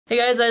Hey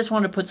guys, I just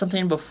wanted to put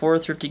something before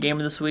Thrifty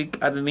Gamer this week.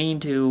 I've been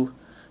meaning to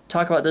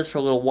talk about this for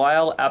a little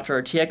while. After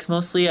our TX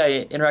mostly,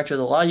 I interacted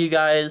with a lot of you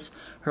guys,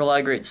 heard a lot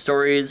of great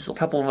stories. A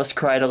couple of us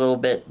cried a little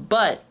bit,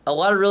 but a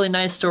lot of really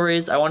nice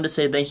stories. I wanted to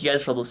say thank you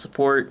guys for all the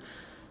support.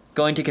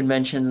 Going to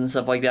conventions and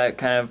stuff like that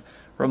kind of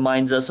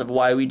reminds us of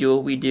why we do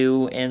what we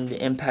do and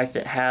the impact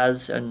it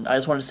has, and I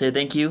just want to say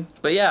thank you.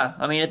 But yeah,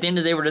 I mean, at the end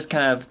of the day, we're just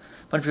kind of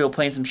a bunch of people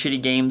playing some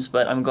shitty games,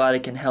 but I'm glad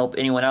it can help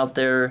anyone out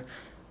there,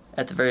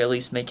 at the very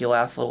least make you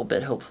laugh a little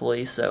bit,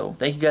 hopefully. So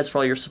thank you guys for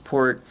all your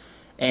support,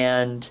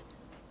 and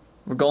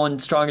we're going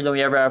stronger than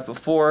we ever have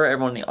before.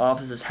 Everyone in the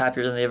office is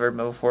happier than they've ever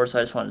been before, so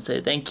I just wanted to say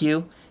thank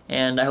you,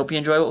 and I hope you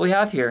enjoy what we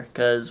have here,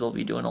 because we'll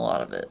be doing a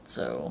lot of it.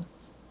 So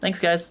thanks,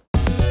 guys.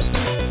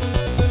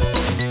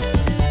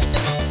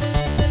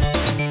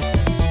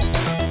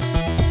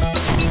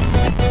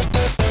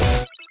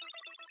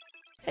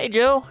 Hey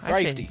Joe,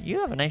 actually, you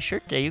have a nice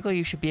shirt today. You look like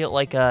you should be at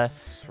like I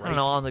don't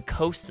know, on the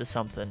coast or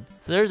something.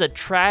 So there's a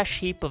trash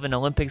heap of an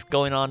Olympics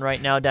going on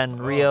right now down in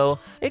Rio.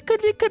 It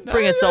could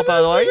bring itself out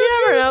of the water.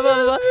 You never know. Blah,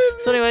 blah, blah.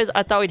 So anyways,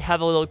 I thought we'd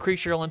have a little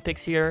Creature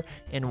Olympics here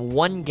in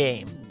one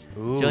game.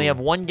 Ooh. So you only have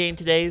one game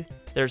today.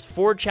 There's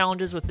 4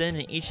 challenges within,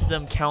 and each of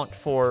them count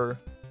for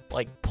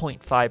like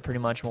 0.5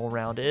 pretty much all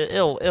around.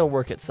 It'll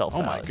work itself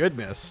out. Oh my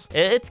goodness.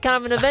 It's kind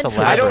of an event.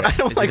 I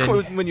don't like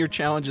when your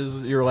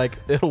challenges, you're like,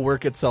 it'll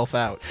work itself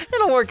out.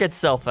 It'll work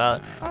itself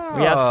out. Oh.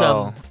 We have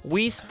some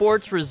Wii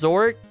Sports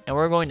Resort, and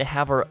we're going to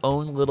have our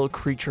own little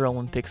Creature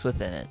Olympics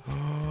within it.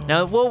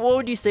 Now, what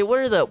would you say?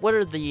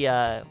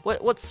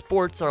 What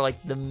sports are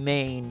like the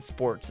main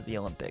sports of the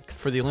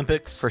Olympics? For the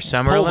Olympics? For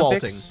Summer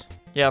Olympics? Vaulting.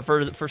 Yeah,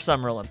 for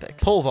Summer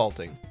Olympics. Pole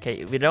vaulting.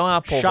 Okay, we don't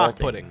have pole vaulting. Shot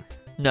putting.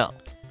 No.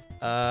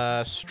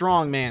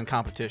 Strongman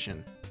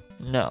competition.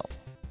 No.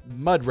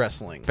 Mud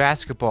wrestling.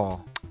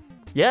 Basketball.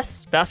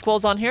 Yes,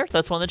 basketball's on here.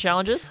 That's one of the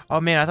challenges.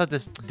 Oh man, I thought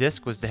this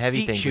disc was the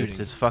heavy thing. Shooting. It's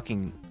this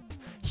fucking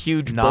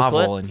huge novel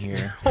booklet in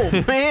here.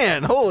 Oh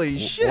man, holy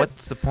shit!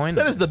 What's the point?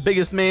 That is the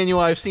biggest manual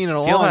I've seen in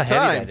a long time. Feel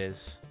how heavy that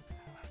is.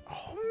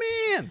 Oh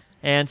man.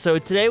 And so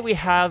today we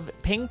have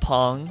ping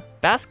pong,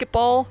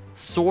 basketball,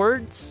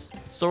 swords,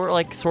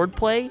 sword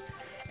play,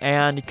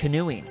 and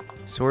canoeing.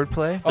 Sword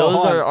play?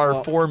 Those are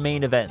our 4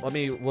 main events. Let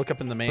me look up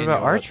in the manual. What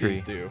about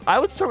archery? I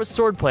would start with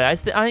sword play. I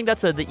think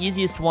that's the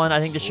easiest one. I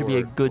think this should be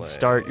a good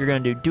start. You're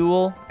going to do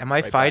duel. Am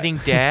I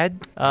fighting Dad?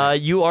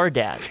 You are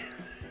Dad.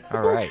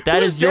 All right.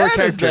 That is your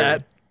character. Is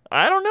that?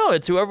 I don't know.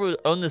 It's whoever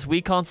owned this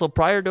Wii console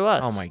prior to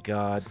us. Oh my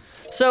god.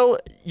 So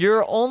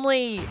your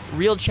only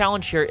real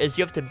challenge here is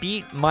you have to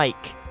beat Mike.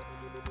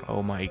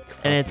 Oh Mike.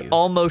 And it's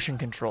all motion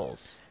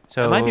controls.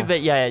 So it might be,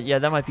 yeah,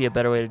 that might be a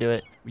better way to do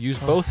it. Use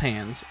both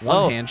hands.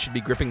 One hand should be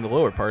gripping the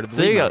lower part of the.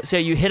 So there you go. So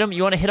you hit him.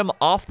 You want to hit him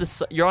off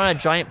the. You're on a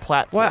giant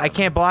platform. What? I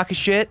can't block a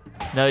shit.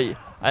 No,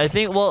 I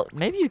think. Well,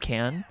 maybe you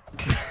can.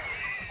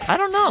 I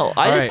don't know.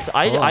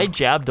 I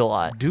jabbed a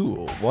lot.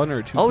 Duel 1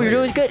 or 2. Oh, you're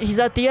doing good. He's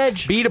at the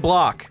edge. B to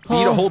block.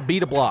 Hold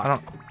B to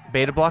block.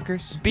 Beta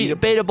blockers.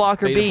 Beta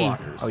blocker B.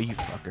 Blockers. Oh, you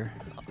fucker.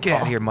 Get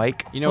out of here,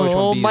 Mike. You know which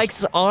one B is.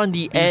 Mike's on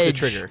the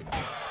edge. Use the trigger.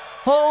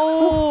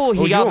 Oh,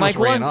 he got Mike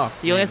once.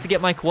 Off, he only has to get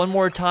Mike one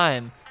more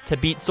time to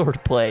beat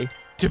sword play.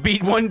 To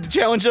beat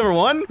challenge number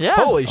 1? Yeah.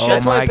 Holy shit.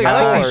 That's why I picked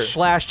I like 4. these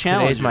flash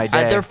challenges. Today's my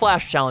day. They're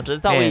flash challenges.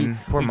 I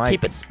thought we Mike.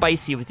 keep it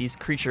spicy with these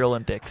Creature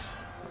Olympics.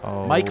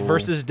 Oh. Mike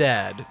versus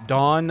Dad.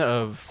 Dawn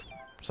of...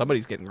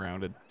 Somebody's getting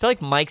grounded. I feel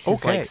like Mike's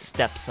his like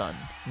stepson,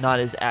 not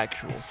his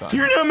actual son.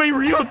 You're not my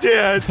real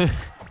dad.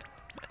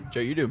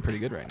 Joe, you're doing pretty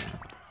good right now.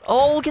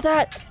 Oh, look at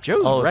that.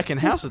 Joe's wrecking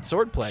house at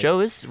swordplay.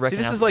 Joe is wrecking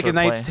house. See, this is like a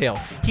Knight's Tale.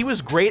 He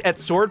was great at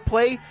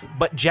swordplay,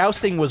 but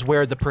jousting was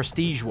where the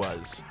prestige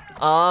was.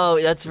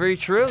 Oh, that's very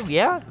true.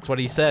 Yeah. That's what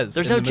he says.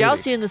 There's no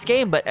jousting in this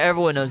game, but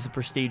everyone knows the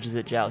prestige is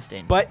at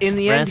jousting. But in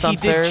the end, he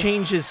did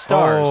change his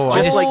stars,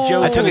 just like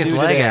Joe. I took his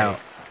leg out.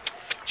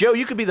 Joe,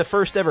 you could be the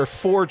first ever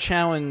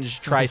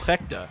 4-challenge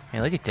trifecta.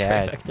 Hey, look at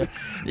Dad. Trifecta.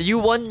 You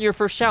won your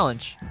first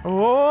challenge.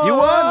 Whoa. You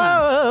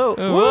won.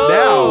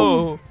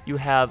 Whoa. Now you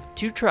have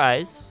 2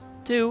 tries.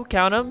 2,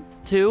 count them.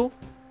 2.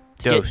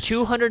 To get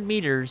 200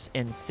 meters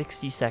in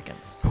 60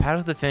 seconds.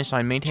 Paddle to the finish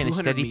line. Maintain a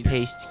steady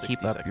pace to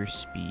keep up your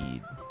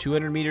speed.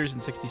 200 meters in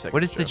 60 seconds.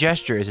 What is the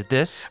gesture? Is it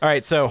this? All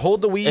right, so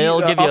hold the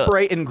Wii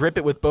upright and grip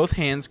it with both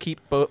hands.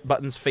 Keep both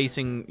buttons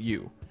facing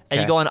you.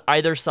 And you go on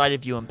either side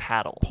of you and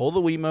paddle. Pull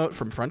the Wiimote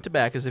from front to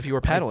back as if you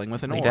were paddling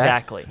with an oar.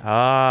 Exactly.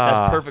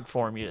 That's perfect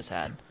form you just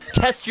had.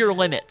 Test your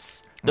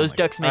limits. Those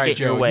ducks may get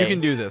in your way. You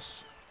can do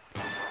this.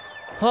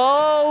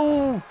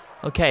 Oh!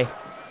 Okay.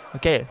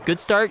 Okay, good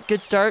start,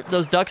 good start.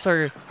 Those ducks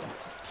are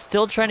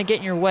still trying to get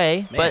in your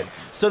way, but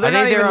so they're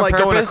not even like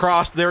going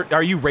across.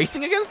 Are you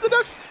racing against the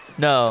ducks?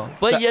 No,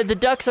 but yeah, the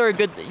ducks are a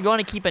good. You want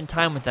to keep in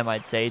time with them,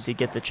 I'd say, to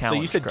get the challenge.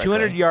 So you said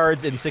 200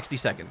 yards in 60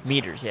 seconds.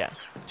 Meters, yeah.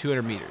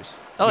 200 meters.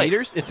 Oh,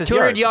 meters? It says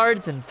 200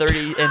 yards in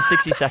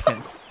 60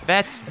 seconds.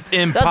 That's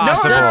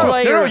impossible. That's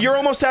why no, you're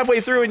almost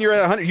halfway through and you're at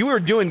 100. You were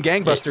doing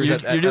gangbusters.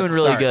 You're doing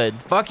really good.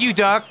 Fuck you,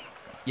 duck.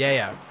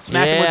 Yeah.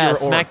 Smack him with your oar.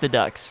 Smack the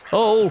ducks.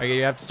 Oh. Okay,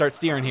 you have to start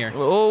steering here.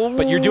 Oh.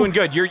 But you're doing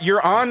good.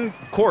 You're on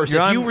course.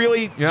 If you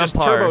really just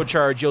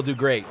turbocharge, you'll do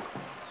great.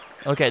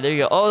 Okay, there you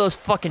go. Oh, those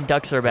fucking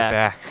ducks are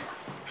back.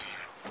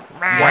 You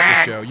got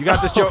this, Joe. You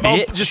got this, Joe. Oh,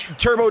 Bitch. just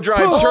turbo drive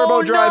it,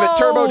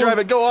 turbo drive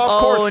it. Go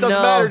off course. It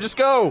doesn't matter. Just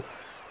go.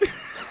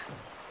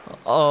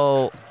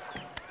 Oh.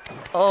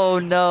 Oh,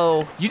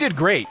 no. You did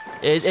great.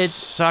 It's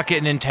Suck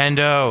it,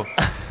 Nintendo.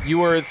 You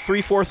were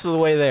 3/4 of the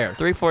way there.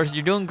 3/4.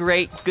 You're doing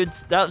great. Good.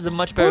 That was a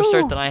much better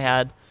start than I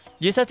had.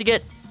 You just have to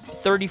get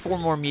 34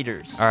 more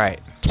meters. All right.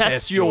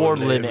 Test your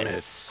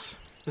limits.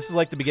 This is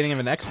like the beginning of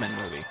an X-Men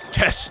movie.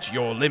 Test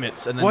your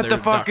limits, and then What the they're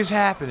fuck ducks, is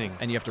happening?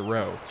 And you have to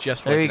row,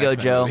 just There like you an go,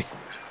 X-Men Joe. movie.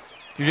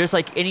 You're just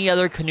like any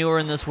other canoeer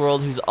in this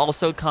world who's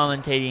also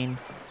commentating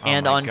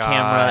and my on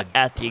camera God.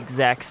 at the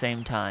exact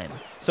same time.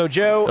 So,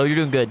 Joe, Oh, you're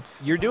doing good.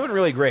 you're doing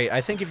really great.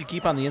 I think if you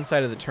keep on the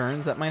inside of the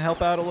turns, that might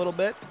help out a little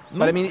bit.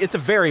 But I mean, it's a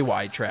very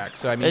wide track,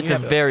 so I mean, It's a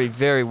very,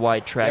 very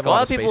wide track. have A a lot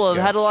lot of of people space have to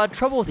go. had a lot of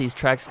trouble with these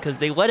tracks because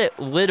they let it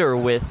litter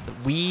with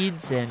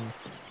weeds and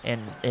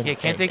Yeah,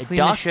 can't they clean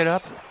ducks this shit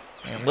up?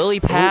 and lily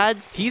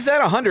pads. He's at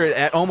 100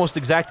 at almost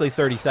exactly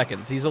 30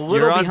 seconds. He's a little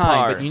You're on behind,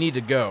 par. but you need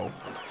to go.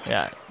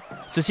 Yeah.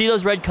 So see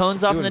those red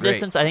cones off in Doing the great.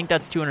 distance? I think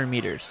that's 200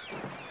 meters.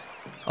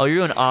 Oh, you're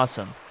doing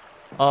awesome.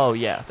 Oh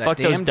yeah. That Fuck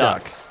those damn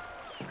ducks.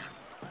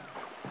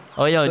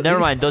 Oh yeah, So never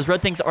these- mind. Those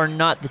red things are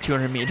not the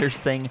 200 meters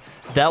thing.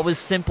 That was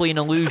simply an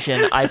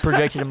illusion I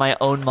projected in my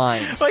own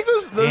mind. Like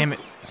those Damn it.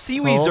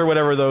 seaweeds Oh. or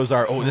whatever those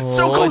are. Oh, that's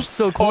so Oh, close. it's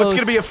so Oh, it's close.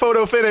 gonna be a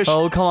photo finish.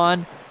 Oh come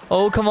on.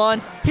 Oh come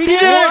on. He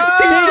did it!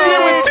 He did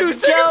it with 2 Joe,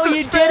 seconds to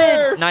you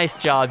spare. did it! Nice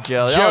job,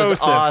 Joe. That was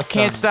Joseph, awesome.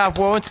 Can't stop,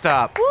 won't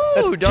stop. Woo,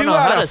 That's don't 2 know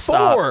out how of to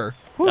stop. 4.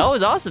 That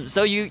was awesome.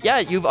 So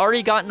you've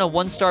already gotten a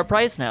 1-star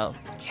prize now.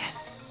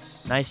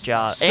 Yes. Nice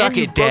job. Suck and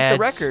you it, broke dads. the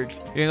record.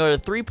 You're gonna go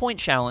to 3-point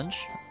challenge.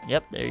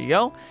 Yep, there you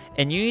go.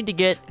 And you need to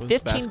get What's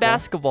 15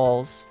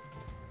 basketballs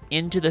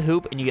into the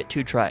hoop, and you get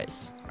 2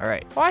 tries. All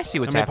right. Oh, I see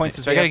what's How many happening. points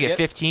does So I he gotta have to get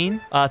get?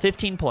 15.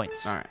 15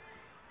 points. All right.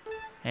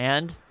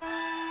 And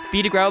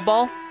beat a grab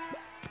ball,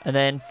 and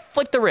then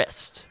flick the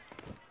wrist.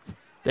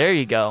 There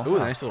you go. Ooh,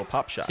 nice little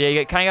pop shot. So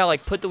you kind of got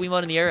like put the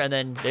Wiimote in the air, and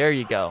then there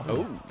you go.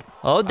 Oh.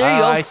 Oh, there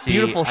you go. I see.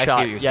 Beautiful I see shot.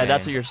 what you're Yeah,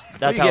 that's what saying. you're.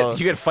 That's you how. get,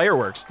 you get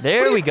fireworks. There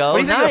What do we you- go. What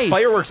do you think the Nice.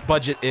 fireworks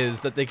budget is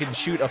that they can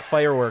shoot a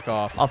firework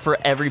off? For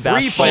every 3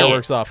 basketball.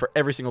 fireworks off for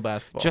every single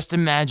basketball. Just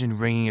imagine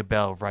ringing a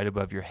bell right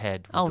above your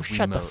head. With Oh, the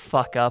shut the Wiimote.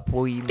 fuck up,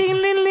 will you? They're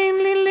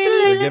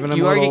giving him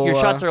You a are little, your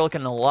shots are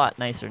looking a lot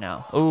nicer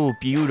now. Ooh,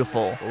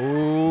 beautiful.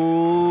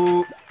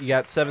 Ooh, you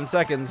got 7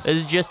 seconds.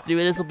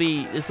 This will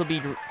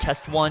be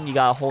test 1. You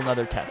got a whole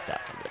nother test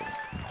after this.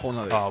 Whole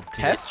nother Oh,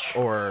 test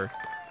bitch. or.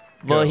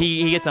 Well, go?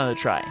 he gets another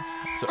try.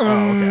 So, oh,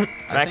 okay.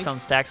 I Racks think on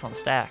stacks on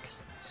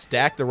stacks.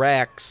 stack the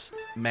racks,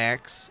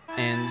 Max,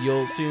 and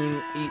you'll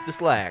soon eat the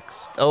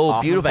slacks. Oh,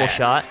 off the beautiful backs.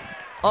 shot.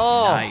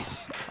 Oh,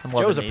 Nice. I'm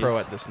loving Joe's a these. pro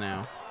at this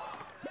now.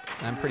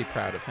 And I'm pretty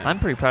proud of him. I'm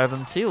pretty proud of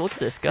him too. Look at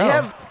this go. They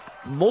have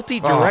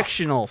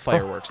multi-directional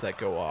fireworks that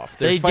go off.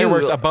 There's They do.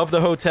 fireworks above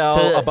the hotel,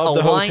 to above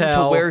the align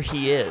hotel. to where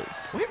he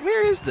is.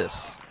 Where is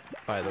this,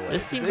 by the way?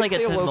 This seems like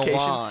it's in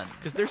Milan.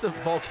 Because there's a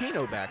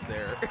volcano back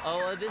there.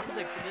 Oh, this is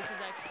actually.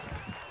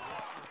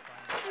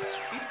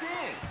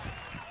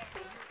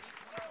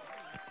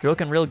 You're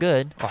looking real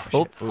good. Oh, Oh, shit. a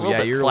Ooh, little yeah,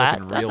 bit you're flat.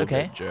 looking That's real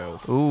okay. good, Joe.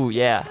 Ooh,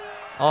 yeah.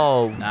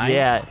 Oh, 9.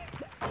 yeah.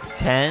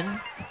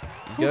 10.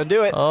 He's gonna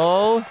do it.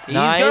 Oh, He's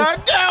nice. gonna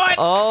do it.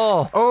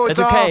 Oh, Oh, it's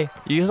it's okay. off.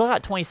 You still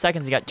got 20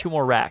 seconds. You got 2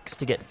 more racks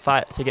to get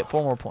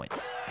 4 more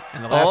points.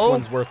 And the last Oh.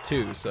 one's worth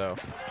 2, so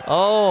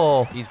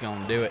Oh, he's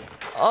gonna do it.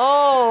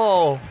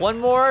 oh, one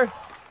more.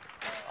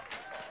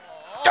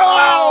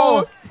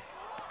 Oh!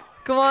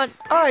 Come on.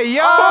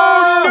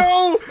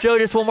 Oh no! Joe,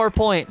 just one more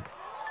point.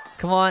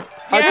 Come on.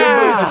 I couldn't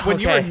believe it. When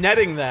you were Okay.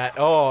 netting that.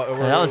 Oh,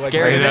 that was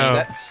scary.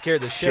 That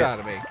scared the shit out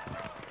of me.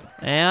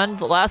 And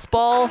the last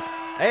ball.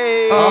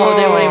 Hey! Oh,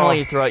 they won't even let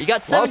you throw it. You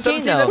got Well,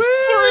 17 17, though.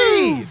 that's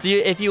 3! So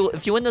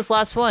if you win this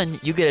last one,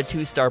 you get a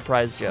 2-star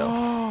prize,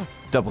 Joe.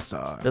 Double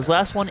star. This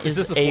last one is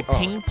this the a four- oh.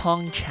 ping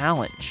pong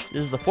challenge.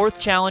 This is the 4th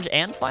challenge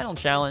and final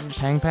challenge.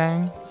 Pang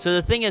pang. So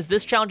the thing is,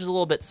 this challenge is a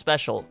little bit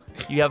special.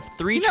 You have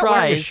 3 Is he not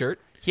wearing his tries. shirt?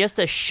 He has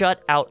to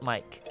shut out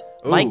Mike.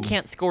 Ooh. Mike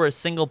can't score a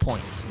single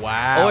point.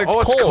 Wow. Oh, it's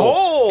it's Cole.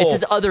 Cole. It's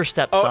his other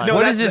stepson. Oh no!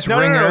 What that's, is this no,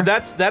 no, no, ringer?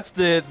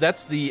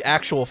 That's the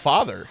actual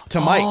father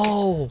to Mike.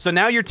 Oh. So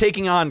now you're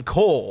taking on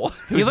Cole.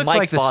 He Who's looks Mike's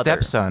like the father.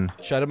 stepson.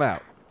 Shut him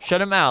out. Shut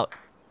him out.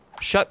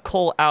 Shut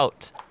Cole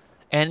out.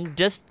 And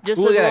just Ooh, as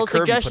look a at little that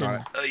curve you put suggestion,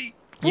 on it.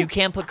 you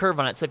can put curve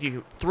on it. So if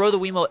you throw the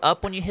Wiimote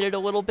up when you hit it a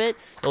little bit,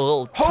 the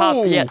little top,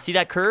 Oh. yeah, see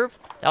that curve?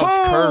 That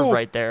was curve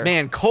right there.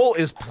 Man, Cole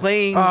is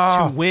playing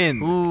Oh. to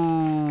win.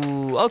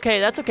 Ooh, okay,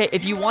 that's okay.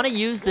 If you want to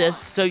use this,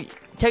 so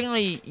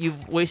technically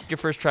you've wasted your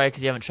first try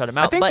because you haven't shut him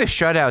out. I think but the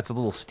shutout's a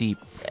little steep.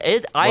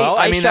 Well,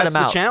 I mean shut that's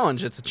him the out.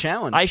 challenge. It's a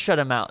challenge. I shut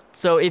him out.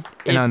 So An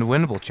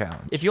unwinnable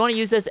challenge. if you want to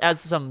use this as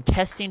some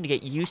testing to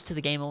get used to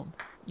the game,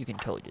 you can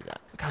totally do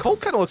that. God, Cole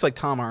kind of looks like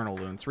Tom Arnold,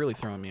 and it's really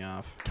throwing me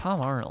off.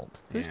 Tom Arnold.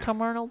 Who's Yeah.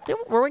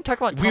 Were we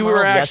talking about Tom We Arnold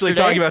were actually yesterday?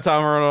 talking about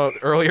Tom Arnold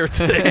earlier He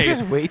today.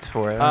 just waits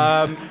for it.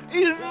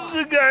 He's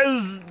the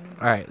guy's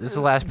All right, this is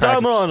the last Tom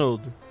practice.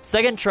 Arnold.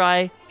 Second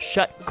try,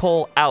 shut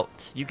Cole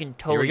out. You can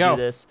totally go.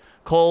 do this.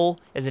 Cole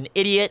is an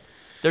idiot.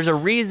 There's a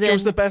reason.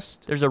 Joe's the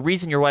best. There's a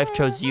reason your wife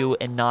chose you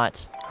and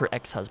not her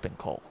ex-husband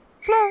Cole.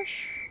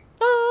 Flush.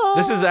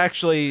 This is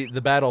actually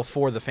the battle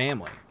for the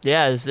family.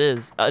 Yeah, this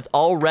is. It's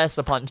all rests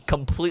upon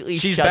completely.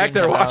 She's shutting back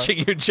there him out. watching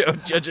you, Joe,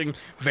 judging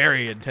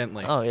very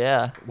intently. Oh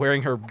yeah.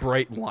 Wearing her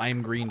bright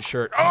lime green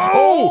shirt.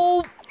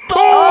 Oh!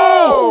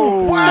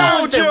 Oh!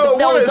 Wow, Joe!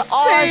 That What was a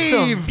awesome.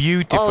 save!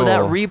 Beautiful. Oh, that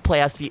replay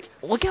has to be.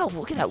 Look at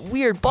that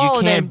weird ball. You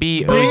and can't then-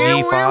 beat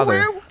OG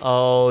father.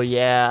 Oh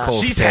yeah.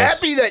 Cole's She's pissed.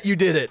 happy that you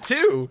did it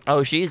too.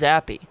 Oh, she's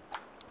happy.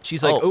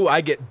 She's like, Oh. "Ooh,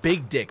 I get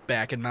big dick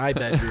back in my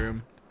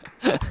bedroom."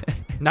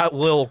 Not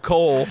Lil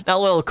Cole. Not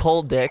little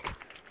cold dick.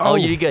 Oh, Oh.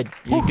 you did good.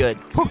 You did good.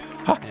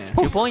 Yeah.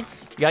 2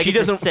 points. You gotta She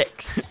get to doesn't-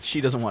 6.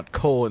 She doesn't want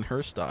Cole in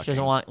her stocking. She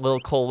doesn't want little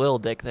Cole Will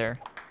dick there.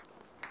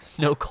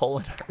 No Cole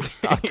in her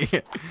stocking.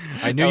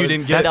 I knew That you was-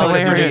 didn't get it that was because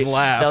you pretty- didn't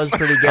laugh. That was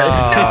pretty good.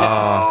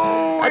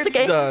 Oh, That's it's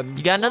okay. done.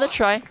 You got another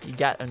try. You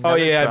got another Oh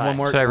yeah, I try. have one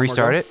more. Should I one more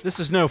restart go. it? This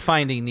is no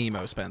Finding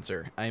Nemo,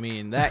 Spencer. I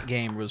mean, that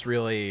game was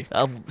really.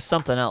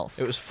 Something else.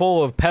 It was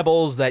full of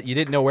pebbles that you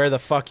didn't know where the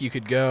fuck you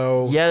could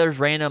go. Yeah, there's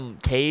random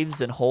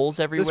caves and holes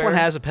everywhere. This one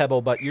has a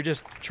pebble, but you're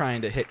just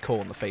trying to hit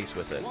Cole in the face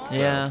with it. So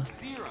Yeah.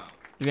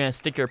 You're gonna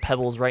stick your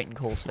pebbles right in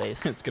Cole's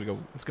face. it's gonna go.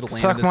 It's gonna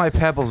land. Suck in his, my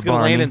pebbles, It's gonna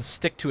Barney. land and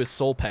stick to his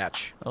soul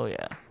patch. Oh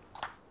yeah.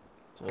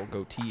 It's a little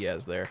goatee he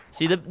has there.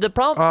 See the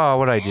problem. Oh,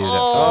 what'd I do?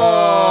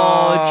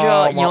 Oh,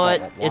 Joe. You know wah,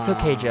 what? wah, It's wah.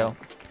 okay, Joe.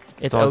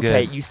 It's all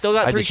okay. good. You still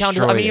got I 3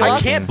 challenges. I destroyed mean, you it. I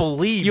lost. can't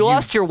believe You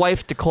lost your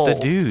wife to Cole. The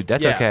dude.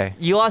 That's Yeah. okay.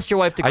 You lost your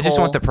wife to Cole. I just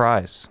want the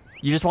prize.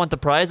 You just want the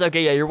prize?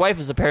 Okay, yeah. Your wife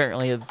is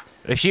apparently.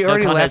 If she No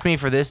already contest. left me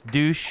for this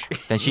douche,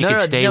 then she no, could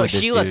no, stay no. with this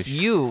She douche. left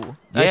you.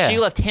 Yeah. She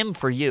left him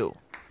for you.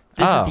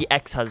 This Oh. is the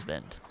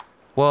ex-husband.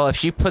 Well, if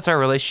she puts our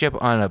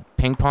relationship on a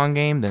ping pong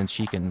game, then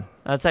she can.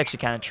 That's actually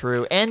kind of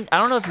true. And I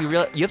don't know if you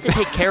you have to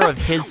take care of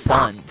his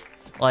son.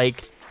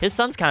 Like his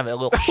son's kind of a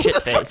little shit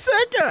What's face.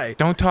 that guy?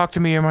 Don't talk to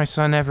me or my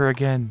son ever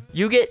again.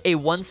 You get a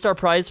 1-star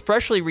prize,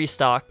 freshly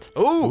restocked,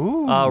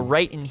 Ooh.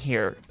 right in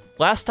here.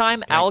 Last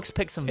time, Alex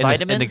picked some In the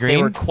vitamins. They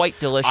green? were quite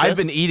delicious. I've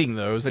been eating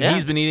those, and Yeah.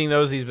 he's been eating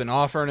those. He's been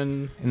offering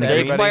them to They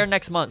everybody. expire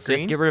next month, so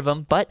just Green? get rid of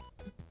them. But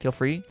feel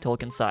free to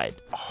look inside.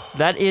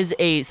 That is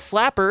a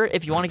slapper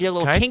if you want to get a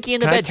little kinky in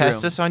the can bedroom. I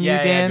test this on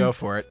Yeah, you, yeah, Dan? go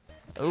for it.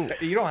 Ooh.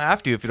 You don't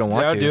have to if you don't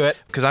want No, to. do it.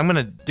 Because I'm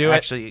gonna Do it.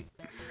 actually. You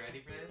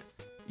ready for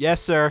this?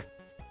 Yes, sir.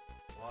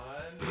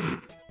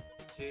 1,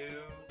 2.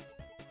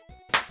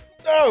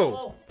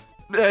 Oh.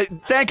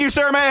 Thank you,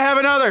 sir. May I have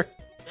another?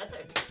 That's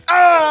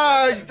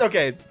a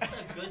Okay.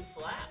 good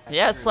slap.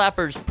 Yeah,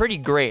 slapper's pretty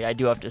great, I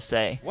do have to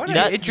say. What an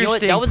that,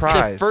 interesting that was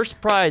prize. the first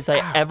prize I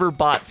ever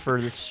bought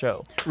for this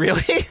show.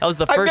 Really? That was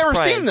the I've first never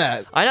prize. seen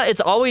that. I know,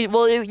 it's always,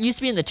 well, it used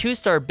to be in the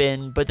 2-star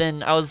bin, but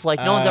then I was like,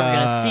 no one's ever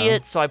going to see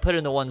it, so I put it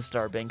in the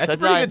 1-star bin. 'cause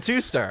That's a I pretty thought- good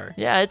 2-star.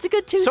 Yeah, it's a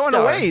good 2-star. So in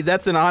a way,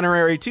 that's an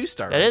honorary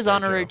 2-star. That is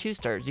honorary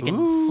 2-stars. You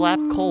can slap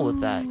Cole with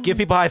that. Give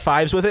people high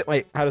fives with it.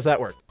 Wait, how does that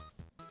work?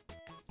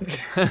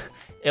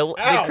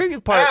 The creepy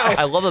part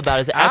I love about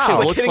it is it actually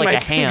It's looks hitting like my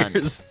a hand.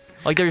 fingers.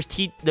 Like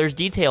there's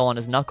detail on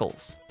his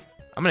knuckles.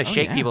 I'm gonna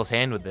shake yeah. people's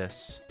hand with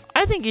this.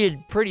 I think you did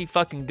pretty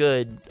fucking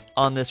good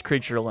on this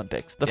Creature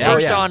Olympics. The Yeah.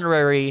 first Oh, yeah.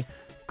 honorary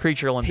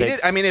Creature He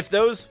Olympics. did. I mean, if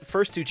those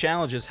first 2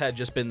 challenges had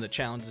just been the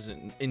challenges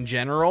in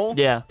general,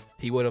 yeah,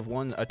 he would have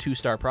won a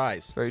 2-star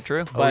prize. very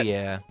true. But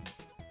yeah.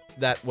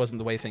 that wasn't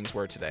the way things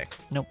were today.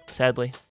 Nope, sadly.